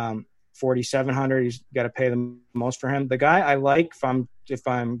 4,700. He's got to pay the most for him. The guy I like, if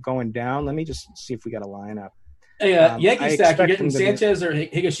I'm going down, let me just see if we got a lineup. Hey, Yankee stack, you're getting Sanchez or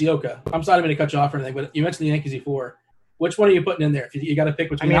Higashioka. I'm sorry, I'm going to cut you off or anything, but you mentioned the Yankees before. Which one are you putting in there? If you got to pick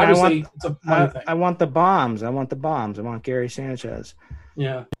between, obviously, it's a money thing. I want the bombs. I want Gary Sanchez.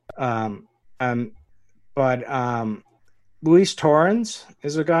 Yeah. But Luis Torrens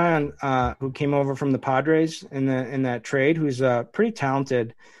is a guy who came over from the Padres in that trade, who's a pretty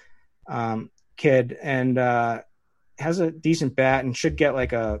talented kid and has a decent bat and should get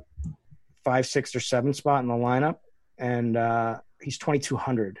like a 5, 6, or 7 spot in the lineup. And he's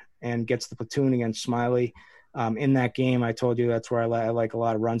 2,200 and gets the platoon against Smiley. In that game, I told you that's where I like a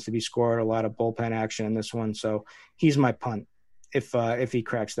lot of runs to be scored, a lot of bullpen action in this one. So he's my punt if he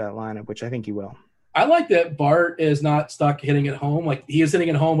cracks that lineup, which I think he will. I like that Bart is not stuck hitting at home. Like he is hitting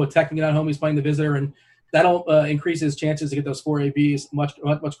at home, but technically at home he's playing the visitor, and that'll increase his chances to get those 4 ABs much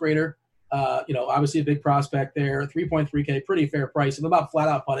greater. Obviously a big prospect there, 3.3K, pretty fair price. If I'm not flat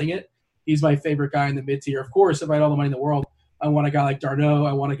out putting it, he's my favorite guy in the mid tier. Of course, if I had all the money in the world, I want a guy like Darno.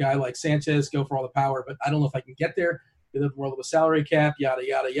 I want a guy like Sanchez, go for all the power, but I don't know if I can get there. We live in the world of a salary cap, yada,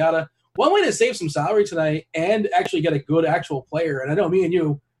 yada, yada. One way to save some salary tonight and actually get a good actual player, and I know me and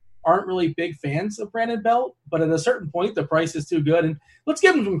you aren't really big fans of Brandon Belt, but at a certain point, the price is too good. And let's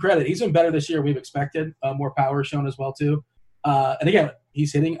give him some credit. He's been better this year than we've expected. More power shown as well, too. And again,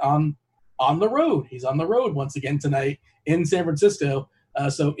 he's hitting on the road. He's on the road once again tonight in San Francisco.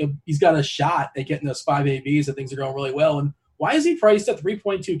 So he's got a shot at getting those 5 ABs that things are going really well. And why is he priced at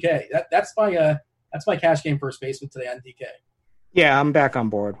 3.2K? That's my cash game first baseman today on DK. Yeah, I'm back on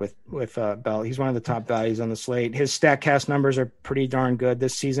board with Bell. He's one of the top values on the slate. His StatCast numbers are pretty darn good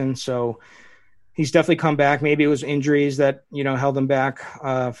this season, so he's definitely come back. Maybe it was injuries that held him back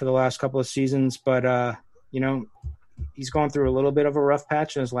for the last couple of seasons, but he's going through a little bit of a rough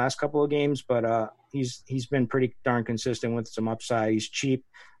patch in his last couple of games. But he's been pretty darn consistent with some upside. He's cheap,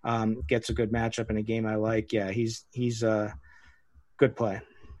 gets a good matchup in a game I like. Yeah, he's a good play.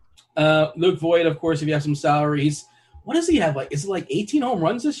 Luke Voigt, of course, if you have some salary, what does he have? Is it like 18 home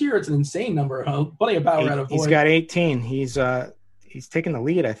runs this year? It's an insane number. Plenty of power out of Voigt. He's got 18. He's taking the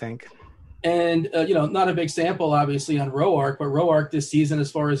lead, I think. And, not a big sample, obviously, on Roark, but Roark this season, as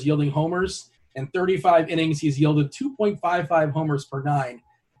far as yielding homers, in 35 innings, he's yielded 2.55 homers per 9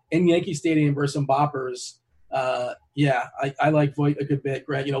 in Yankee Stadium versus some boppers. I like Voigt a good bit,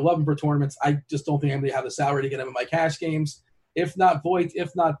 Greg. Love him for tournaments. I just don't think I'm going to have the salary to get him in my cash games. If not Voigt,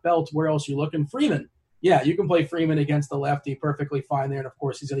 if not Belt, where else are you looking? Freeman. Yeah, you can play Freeman against the lefty perfectly fine there. And, of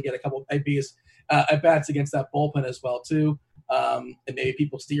course, he's going to get a couple of at-bats against that bullpen as well, too. And maybe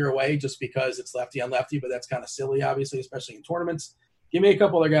people steer away just because it's lefty on lefty, but that's kind of silly, obviously, especially in tournaments. Give me a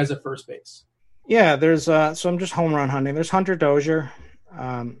couple other guys at first base. Yeah, there's so I'm just home run hunting. There's Hunter Dozier,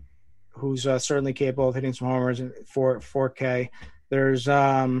 who's certainly capable of hitting some homers in 4K. There's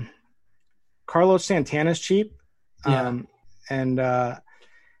Carlos Santana's cheap. And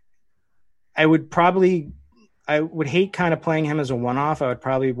I would hate kind of playing him as a one-off. I would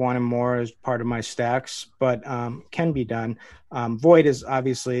probably want him more as part of my stacks, but can be done. Voigt is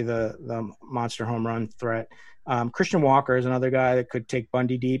obviously the monster home run threat. Christian Walker is another guy that could take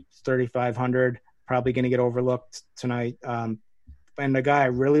Bundy deep, 3,500, probably going to get overlooked tonight. And a guy I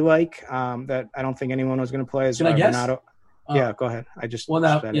really like that I don't think anyone was going to play is Renato. Yeah, go ahead. It's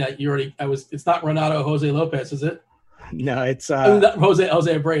not Renato Jose Lopez, is it? No, it's Jose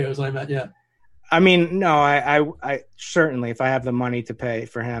Abreu is what I meant. Yeah. I mean, no, I certainly, if I have the money to pay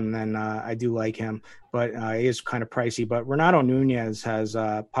for him, then I do like him, but he is kind of pricey. But Renato Nunez has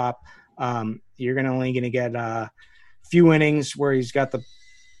pop. You're only going to get a few innings where he's got the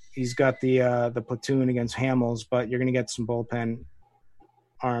platoon against Hamels, but you're going to get some bullpen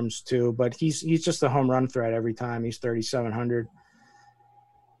arms too. But he's just a home run threat every time. He's 3,700.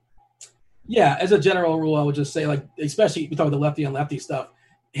 Yeah, as a general rule, I would just say, especially we talk about the lefty on lefty stuff,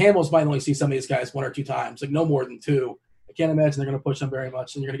 Hamels might only see some of these guys 1 or 2 times, no more than 2. I can't imagine they're going to push them very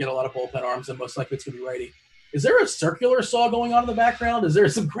much, and you're going to get a lot of bullpen arms, and most likely it's going to be righty. Is there a circular saw going on in the background? Is there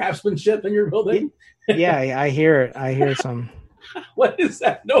some craftsmanship in your building? Yeah, I hear it. I hear some. What is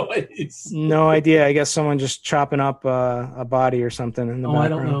that noise? No idea. I guess someone just chopping up a body or something in the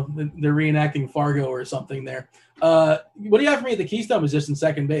background. I don't know. They're reenacting Fargo or something there. What do you have for me at the Keystone position,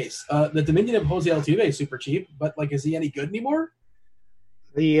 second base? The Dominion of Jose Altuve is super cheap, but is he any good anymore?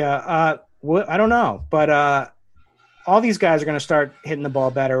 I don't know, but all these guys are going to start hitting the ball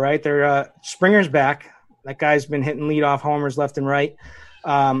better, right? Springer's back. That guy's been hitting leadoff homers left and right.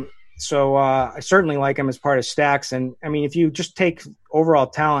 So I certainly like him as part of stacks. And I mean, if you just take overall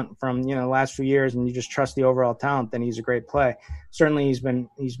talent from the last few years and you just trust the overall talent, then he's a great play. Certainly, he's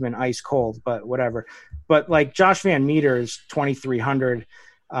been ice cold, but whatever. But Josh Van Meter is 2,300,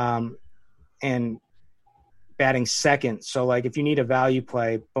 and batting second. So if you need a value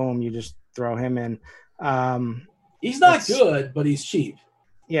play, boom, you just throw him in. He's not good, but he's cheap.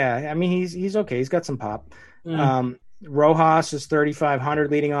 Yeah, I mean he's okay. He's got some pop. Rojas is 3,500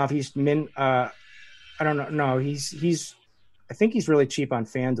 leading off. He's I don't know. No, he's. I think he's really cheap on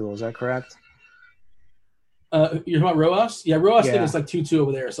FanDuel. Is that correct? You're talking about Rojas? Yeah, Rojas I think it's 2-2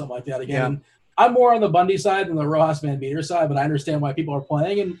 over there or something like that. Again, I'm more on the Bundy side than the Rojas Van Meter side, but I understand why people are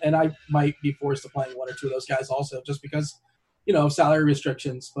playing, and I might be forced to play 1 or 2 of those guys also, just because of salary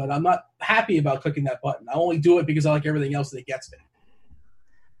restrictions. But I'm not happy about clicking that button. I only do it because I like everything else that it gets me.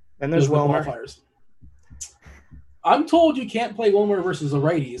 And there's Wilmer. I'm told you can't play Wilmer versus a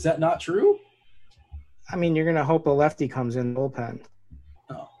righty. Is that not true? I mean, you're going to hope a lefty comes in the bullpen.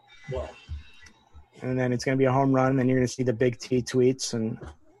 Oh, well. And then it's going to be a home run, and then you're going to see the big T tweets. And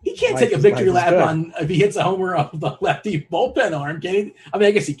he can't take a victory lap on if he hits a homer off the lefty bullpen arm, can he? I mean,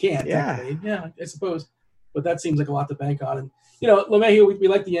 I guess he can. Yeah. Yeah, I suppose. but that seems like a lot to bank on. And, LeMahieu, we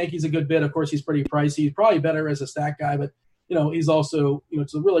like the Yankees a good bit. Of course, he's pretty pricey. He's probably better as a stack guy, but, he's also,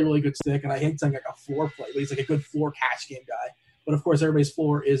 it's a really, really good stick. And I hate saying like a floor play, but he's like a good floor cash game guy. But, of course, everybody's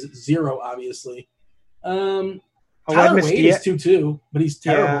floor is 0, Obviously. Tyler Wade is 2-2, but he's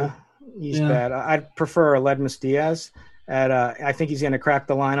terrible. Yeah, he's bad. I'd prefer Aledmus Diaz. I think he's going to crack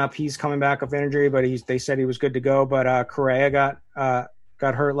the lineup. He's coming back off injury, but they said he was good to go. But Correa got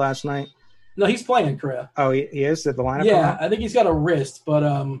hurt last night. No, he's playing, Correa. Oh, he is? Did the lineup Yeah, come out? I think he's got a wrist, but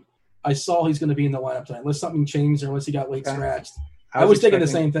I saw he's going to be in the lineup tonight. Unless something changed or unless he got late scratched. I was thinking the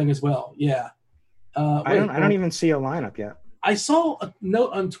same thing as well. Yeah. I don't even see a lineup yet. I saw a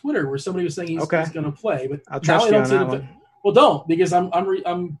note on Twitter where somebody was saying he's going to play, but I'll trust you on that one. Well, don't, because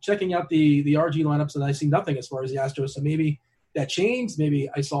I'm checking out the RG lineups and I see nothing as far as the Astros. So maybe that changed. Maybe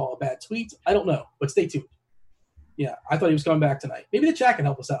I saw a bad tweet. I don't know, but stay tuned. Yeah, I thought he was coming back tonight. Maybe the chat can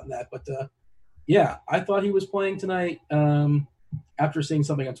help us out in that. But yeah, I thought he was playing tonight after seeing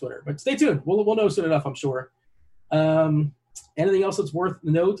something on Twitter. But stay tuned. We'll know soon enough, I'm sure. Anything else that's worth the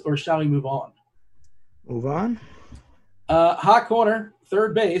note, or shall we move on? Move on. Hot corner,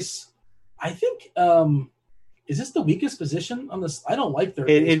 third base. I think. Is this the weakest position on this? I don't like third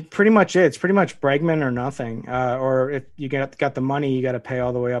base. It pretty much is. It's pretty much Bregman or nothing. Or if you got the money, you got to pay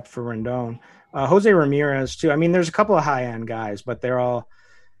all the way up for Rendon. Jose Ramirez too. I mean, there's a couple of high end guys, but they're all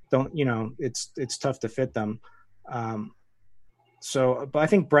don't. It's tough to fit them. But I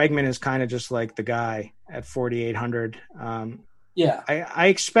think Bregman is kind of just like the guy at 4,800. Yeah, I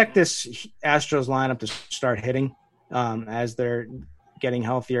expect this Astros lineup to start hitting as they're getting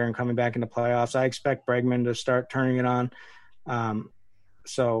healthier and coming back into playoffs. I expect Bregman to start turning it on.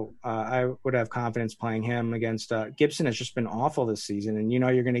 So I would have confidence playing him against Gibson. Has just been awful this season. And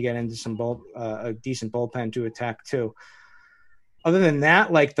you're going to get into some a decent bullpen to attack too. Other than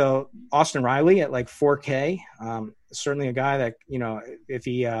that, like the Austin Riley at like 4K, certainly a guy that, if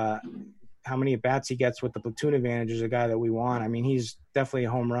he, how many at-bats he gets with the platoon advantage is a guy that we want. I mean, he's definitely a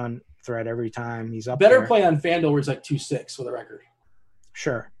home run threat every time he's up Better there. Play on FanDuel where it's like 2-6 for the record.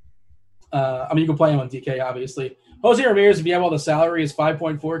 Sure. You can play him on DK, obviously. Jose Ramirez, if you have all the salary, is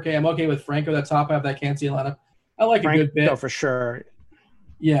 5.4K. I'm okay with Franco, that top half that can't see a lineup. I like Franco, a good bit. For sure.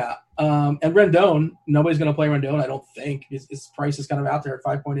 Yeah. And Rendon, nobody's going to play Rendon, I don't think. His price is kind of out there at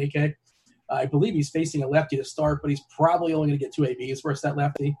 5.8K. I believe he's facing a lefty to start, but he's probably only going to get 2 ABs versus that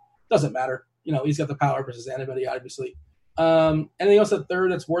lefty. Doesn't matter. He's got the power versus anybody, obviously. Anything else at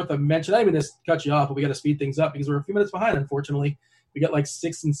third that's worth a mention? I didn't mean to cut you off, but we got to speed things up because we're a few minutes behind, unfortunately. We got like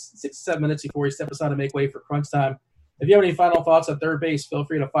 6 to 7 minutes before we step aside and make way for crunch time. If you have any final thoughts at third base, feel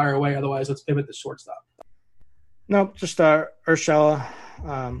free to fire away. Otherwise, let's pivot to shortstop. No, just Urshela.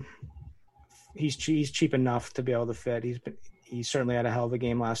 He's cheap enough to be able to fit. He certainly had a hell of a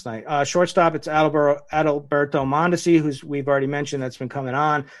game last night. Shortstop, it's Adalberto Mondesi, who's we've already mentioned that's been coming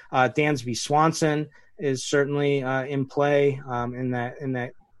on. Dansby Swanson is certainly in play in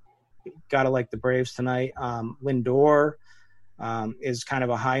that. Gotta like the Braves tonight. Lindor is kind of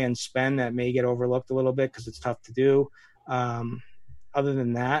a high-end spend that may get overlooked a little bit because it's tough to do. Other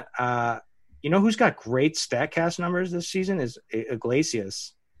than that, who's got great StatCast numbers this season is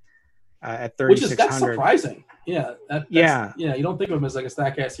Iglesias at 3,600. That's surprising. Yeah. Yeah. You don't think of him as like a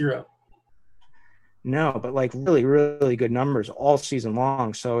StatCast hero. No, but like really, really good numbers all season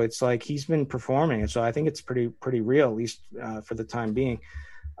long. So it's like he's been performing. So I think it's pretty real, at least for the time being.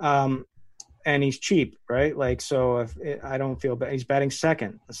 And he's cheap, right? Like, so I don't feel bad. He's batting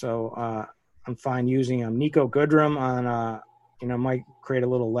second. So I'm fine using him. Nico Goodrum on, might create a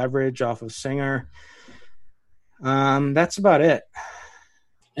little leverage off of Singer. That's about it.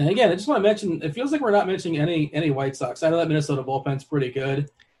 And again, I just want to mention, it feels like we're not mentioning any White Sox. I know that Minnesota bullpen's pretty good.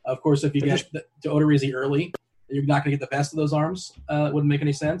 Of course, if you get to Odorizzi early, you're not going to get the best of those arms. It wouldn't make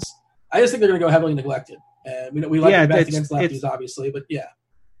any sense. I just think they're going to go heavily neglected. We like the best against lefties, obviously, but yeah.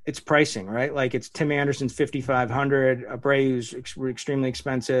 It's pricing, right? Like it's Tim Anderson's 5,500, Abreu's extremely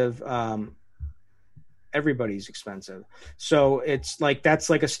expensive. Everybody's expensive. So it's like, that's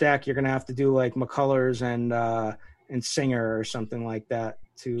like a stack you're going to have to do like McCullers and Singer or something like that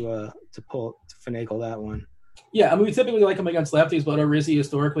to finagle that one. Yeah. I mean, we typically like them against lefties, but Odorizzi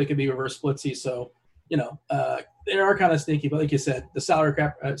historically can be reverse splitsy. So, they are kind of sneaky, but like you said, the salary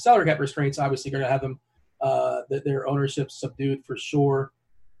cap restraints obviously going to have them, their ownership subdued for sure.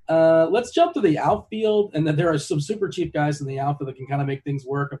 Let's jump to the outfield, and then there are some super cheap guys in the outfield that can kind of make things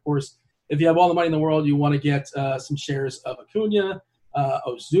work. Of course, if you have all the money in the world, you want to get some shares of Acuna,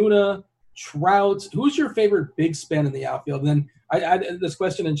 Ozuna, Trout. Who's your favorite big spend in the outfield? And then I this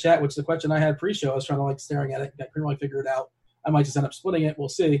question in chat, which is the question I had pre-show. I was trying to staring at it. I couldn't really figure it out. I might just end up splitting it. We'll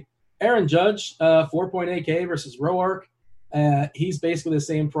see. Aaron Judge, 4.8K versus Roark. He's basically the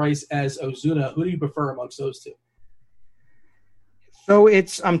same price as Ozuna. Who do you prefer amongst those two? So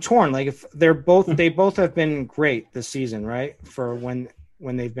I'm torn. Like if they both have been great this season, right? For when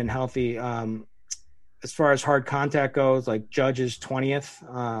they've been healthy. As far as hard contact goes, like Judge is 20th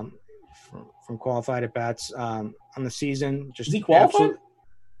from qualified at bats on the season. Just is he qualified?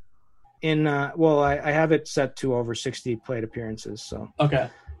 I have it set to over 60 plate appearances. So okay.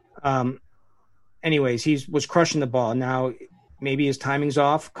 Anyways, he was crushing the ball. Now maybe his timing's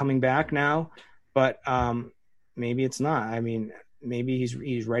off coming back now, but maybe it's not. I mean, maybe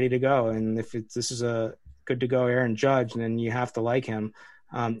he's ready to go. And if this is a good to go Aaron Judge, then you have to like him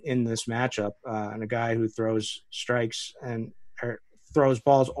in this matchup. And a guy who throws strikes or throws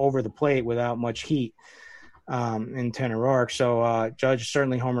balls over the plate without much heat in Tanner Roark. So Judge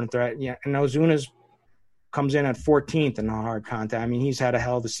certainly home run threat. Yeah, and Ozuna's comes in at 14th in hard contact. I mean, he's had a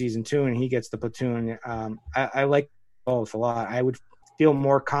hell of a season too, and he gets the platoon. I like both a lot. I would feel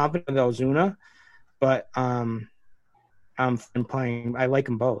more confident with Ozuna, but I'm playing. I like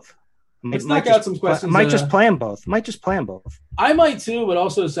them both. Let's knock out some questions. Might just play them both. I might too, but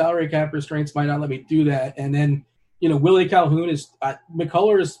also salary cap restraints might not let me do that. And then, Willie Calhoun is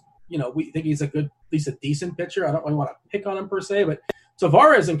McCullers is, we think he's at least a decent pitcher. I don't really want to pick on him per se, but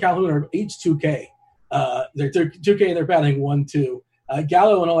Tavares and Calhoun are each 2K. They're 2K. They're batting 1-2.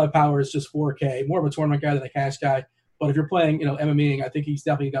 Gallo and all that power is just 4K. More of a tournament guy than a cash guy. But if you're playing, MMEing, I think he's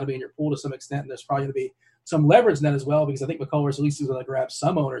definitely got to be in your pool to some extent. And there's probably going to be some leverage in that as well, because I think McCullers at least is going to grab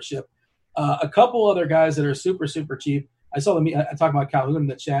some ownership. A couple other guys that are super, super cheap. I saw I talked about Calhoun in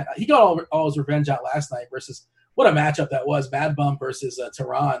the chat. He got all his revenge out last night versus what a matchup that was. Mad Bum versus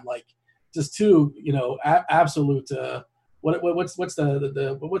Tehran. Like just two, absolute.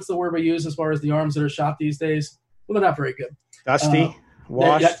 What's the word we use as far as the arms that are shot these days? Well, they're not very good. Dusty,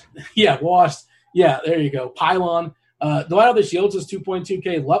 washed. Washed. Yeah, there you go. Pylon. Dwight of the Shields is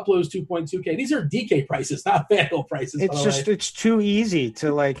 2.2K. Luplo's 2.2K. These are DK prices, not FanDuel prices. It's too easy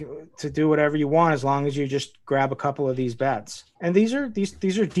to do whatever you want as long as you just grab a couple of these bats. And these are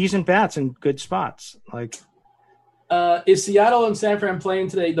decent bats in good spots. Is Seattle and San Fran playing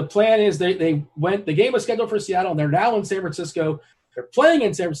today? The plan is the game was scheduled for Seattle, and they're now in San Francisco. They're playing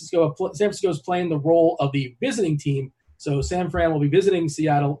in San Francisco. San Francisco is playing the role of the visiting team. So San Fran will be visiting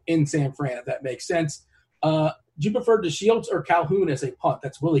Seattle in San Fran, if that makes sense. Do you prefer DeShields or Calhoun as a punt?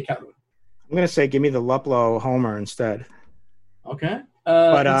 That's Willie Calhoun. I'm going to say give me the Luplow homer instead. Okay.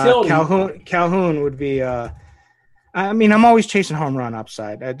 But Calhoun would be I'm always chasing home run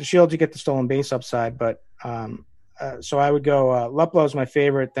upside. DeShields, you get the stolen base upside, but so I would go Luplow's my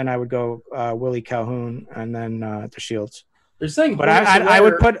favorite. Then I would go Willie Calhoun, and then DeShields. They're saying, but I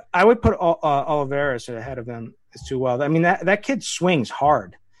would put Olivares ahead of them as too well. I mean that kid swings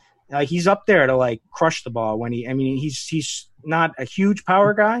hard. Like he's up there to crush the ball when he's not a huge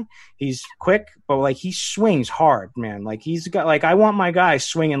power guy. He's quick, but he swings hard, man. He's got I want my guy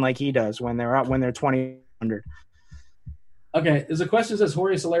swinging like he does when they're 20-100. Okay, there's a question that says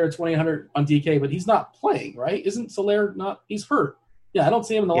Jorge Soler 20-100 on DK, but he's not playing, right? Isn't Soler not? He's hurt. Yeah, I don't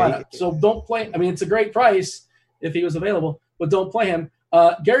see him in the lineup. So don't play. I mean, it's a great price if he was available, but don't play him.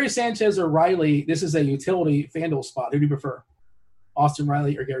 Gary Sanchez or Riley, this is a utility FanDuel spot. Who do you prefer? Austin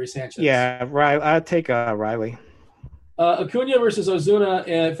Riley or Gary Sanchez? Yeah, I'd take Riley. Acuna versus Ozuna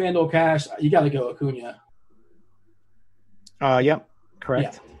in FanDuel Cash. You got to go Acuna. Yep,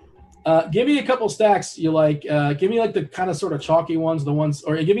 correct. Yeah. Give me a couple stacks you like. Give me the kind of sort of chalky ones,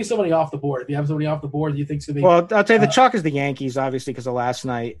 or give me somebody off the board. If you have somebody off the board, you think's gonna be. Well, I'll tell you the chalk is the Yankees, obviously, because of last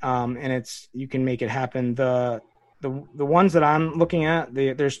night. And you can make it happen. The ones that I'm looking at,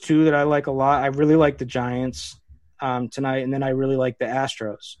 there's two that I like a lot. I really like the Giants tonight, and then I really like the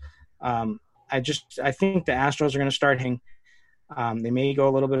Astros. I think the Astros are going to start hitting. They may go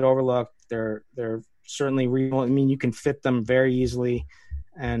a little bit overlooked. They're certainly real. I mean, you can fit them very easily.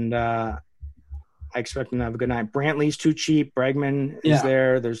 And I expect them to have a good night. Brantley's too cheap. Bregman is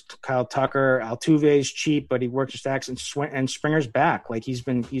there. There's Kyle Tucker. Altuve's cheap, but he works his stacks. And Springer's back. He's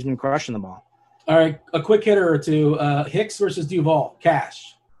been crushing the ball. All right, a quick hitter or two. Hicks versus Duvall.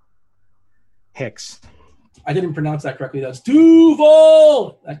 Cash. Hicks. I didn't pronounce that correctly. That's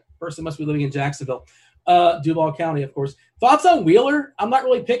Duvall. That person must be living in Jacksonville. Duval County, of course. Thoughts on Wheeler? I'm not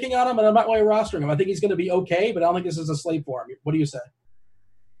really picking on him, and I'm not really rostering him. I think he's going to be okay, but I don't think this is a slate for him. What do you say?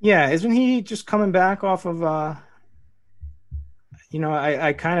 Yeah, isn't he just coming back off of I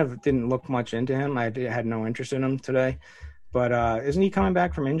kind of didn't look much into him. I had no interest in him today. But isn't he coming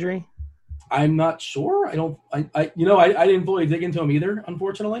back from injury? I'm not sure. I didn't fully dig into him either,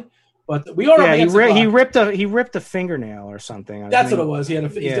 unfortunately. But we are. Yeah, he ripped a fingernail or something. That's what it was. He's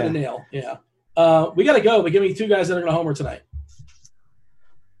got a nail. Yeah. We got to go, but give me two guys that are going to homer tonight.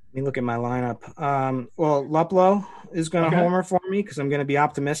 Let me look at my lineup. Well, Luplow is going to homer for me because I'm going to be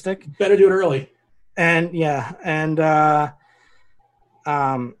optimistic. Better do it early. And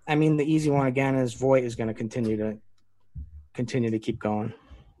I mean, the easy one again is Voit is going to continue to keep going.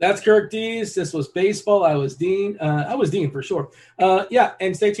 That's Kirk Dees. This was baseball. I was Dean. For sure.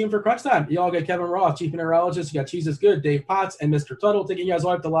 And stay tuned for Crunch Time. You all got Kevin Roth, Chief Mineralogist. You got Cheese is Good, Dave Potts, and Mr. Tuttle taking you guys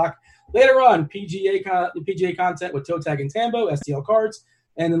all up to lock. Later on, PGA content with Toe Tag and Tambo, STL cards.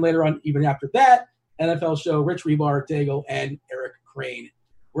 And then later on, even after that, NFL show, Rich Rebar, Daigle, and Eric Crane.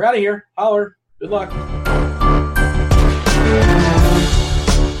 We're out of here. Holler. Good luck.